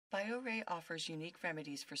BIORAY offers unique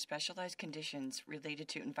remedies for specialized conditions related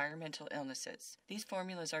to environmental illnesses. These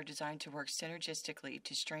formulas are designed to work synergistically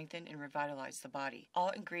to strengthen and revitalize the body. All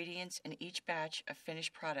ingredients in each batch of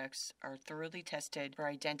finished products are thoroughly tested for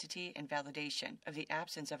identity and validation of the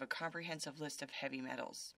absence of a comprehensive list of heavy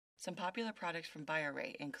metals. Some popular products from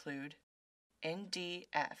BIORAY include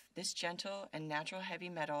NDF. This gentle and natural heavy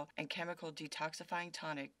metal and chemical detoxifying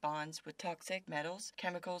tonic bonds with toxic metals,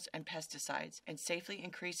 chemicals, and pesticides and safely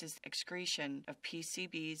increases excretion of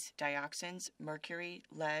PCBs, dioxins, mercury,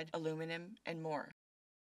 lead, aluminum, and more.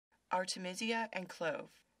 Artemisia and clove.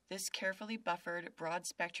 This carefully buffered,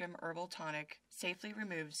 broad-spectrum herbal tonic safely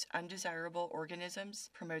removes undesirable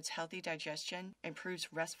organisms, promotes healthy digestion,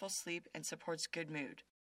 improves restful sleep, and supports good mood.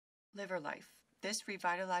 Liver Life. This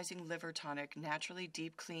revitalizing liver tonic naturally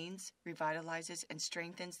deep cleans, revitalizes, and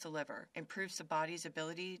strengthens the liver, improves the body's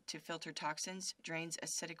ability to filter toxins, drains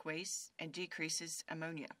acidic waste, and decreases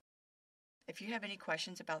ammonia. If you have any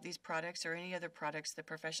questions about these products or any other products the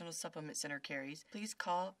Professional Supplement Center carries, please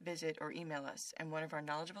call, visit, or email us, and one of our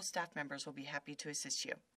knowledgeable staff members will be happy to assist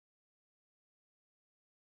you.